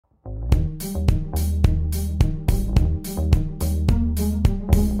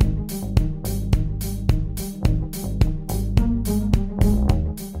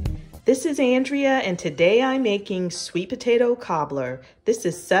This is Andrea, and today I'm making sweet potato cobbler. This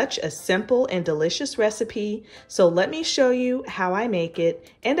is such a simple and delicious recipe, so let me show you how I make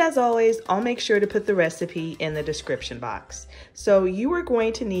it. And as always, I'll make sure to put the recipe in the description box. So you are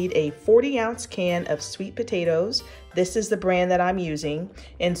going to need a 40-ounce can of sweet potatoes. This is the brand that I'm using.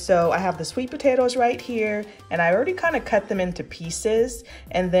 And so I have the sweet potatoes right here, and I already kind of cut them into pieces.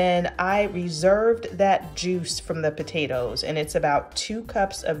 And then I reserved that juice from the potatoes, and it's about 2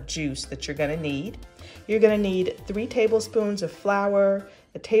 cups of juice that you're gonna need. You're gonna need 3 tablespoons of flour,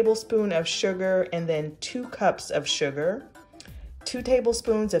 a tablespoon of sugar, and then 2 cups of sugar, 2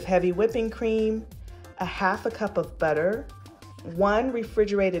 tablespoons of heavy whipping cream, a half a cup of butter, 1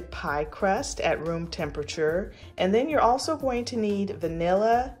 refrigerated pie crust at room temperature, and then you're also going to need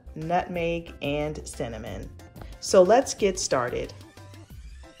vanilla, nutmeg, and cinnamon. So let's get started.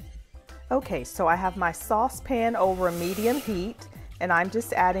 Okay, so I have my saucepan over a medium heat, and I'm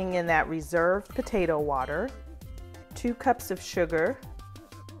just adding in that reserved potato water, 2 cups of sugar,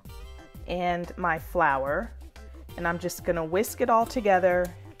 and my flour, and I'm just gonna whisk it all together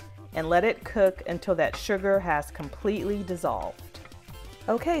and let it cook until that sugar has completely dissolved.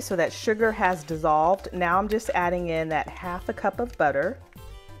 Okay, so that sugar has dissolved. Now I'm just adding in that half a cup of butter,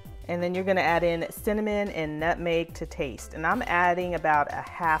 and then you're gonna add in cinnamon and nutmeg to taste. And I'm adding about a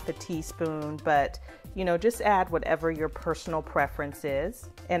half a teaspoon, but you know, just add whatever your personal preference is.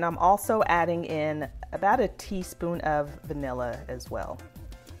 And I'm also adding in about a teaspoon of vanilla as well.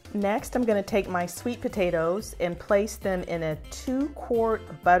 Next, I'm gonna take my sweet potatoes and place them in a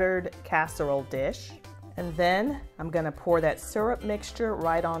 2-quart buttered casserole dish. And then I'm gonna pour that syrup mixture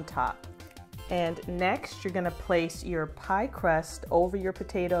right on top. And next, you're gonna place your pie crust over your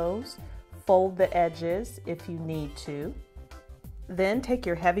potatoes, fold the edges if you need to. Then take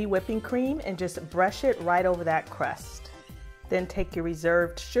your heavy whipping cream and just brush it right over that crust. Then take your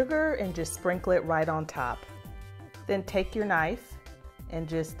reserved sugar and just sprinkle it right on top. Then take your knife and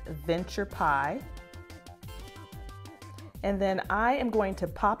just vent your pie. And then I am going to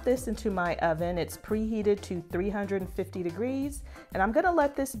pop this into my oven. It's preheated to 350 degrees, and I'm gonna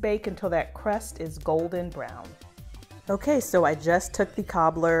let this bake until that crust is golden brown. Okay, so I just took the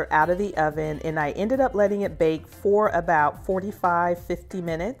cobbler out of the oven, and I ended up letting it bake for about 45-50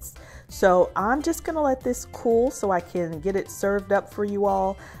 minutes. So I'm just gonna let this cool so I can get it served up for you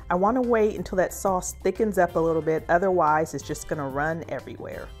all. I wanna wait until that sauce thickens up a little bit, otherwise it's just gonna run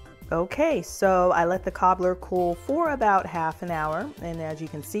everywhere. Okay, so I let the cobbler cool for about half an hour, and as you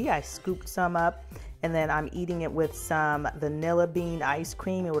can see, I scooped some up, and then I'm eating it with some vanilla bean ice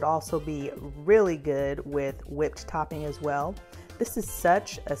cream. It would also be really good with whipped topping as well. This is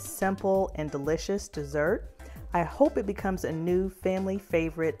such a simple and delicious dessert. I hope it becomes a new family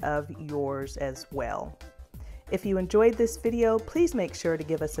favorite of yours as well. If you enjoyed this video, please make sure to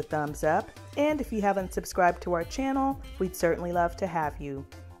give us a thumbs up. And if you haven't subscribed to our channel, we'd certainly love to have you.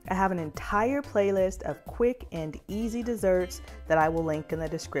 I have an entire playlist of quick and easy desserts that I will link in the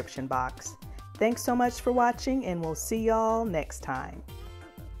description box. Thanks so much for watching, and we'll see y'all next time.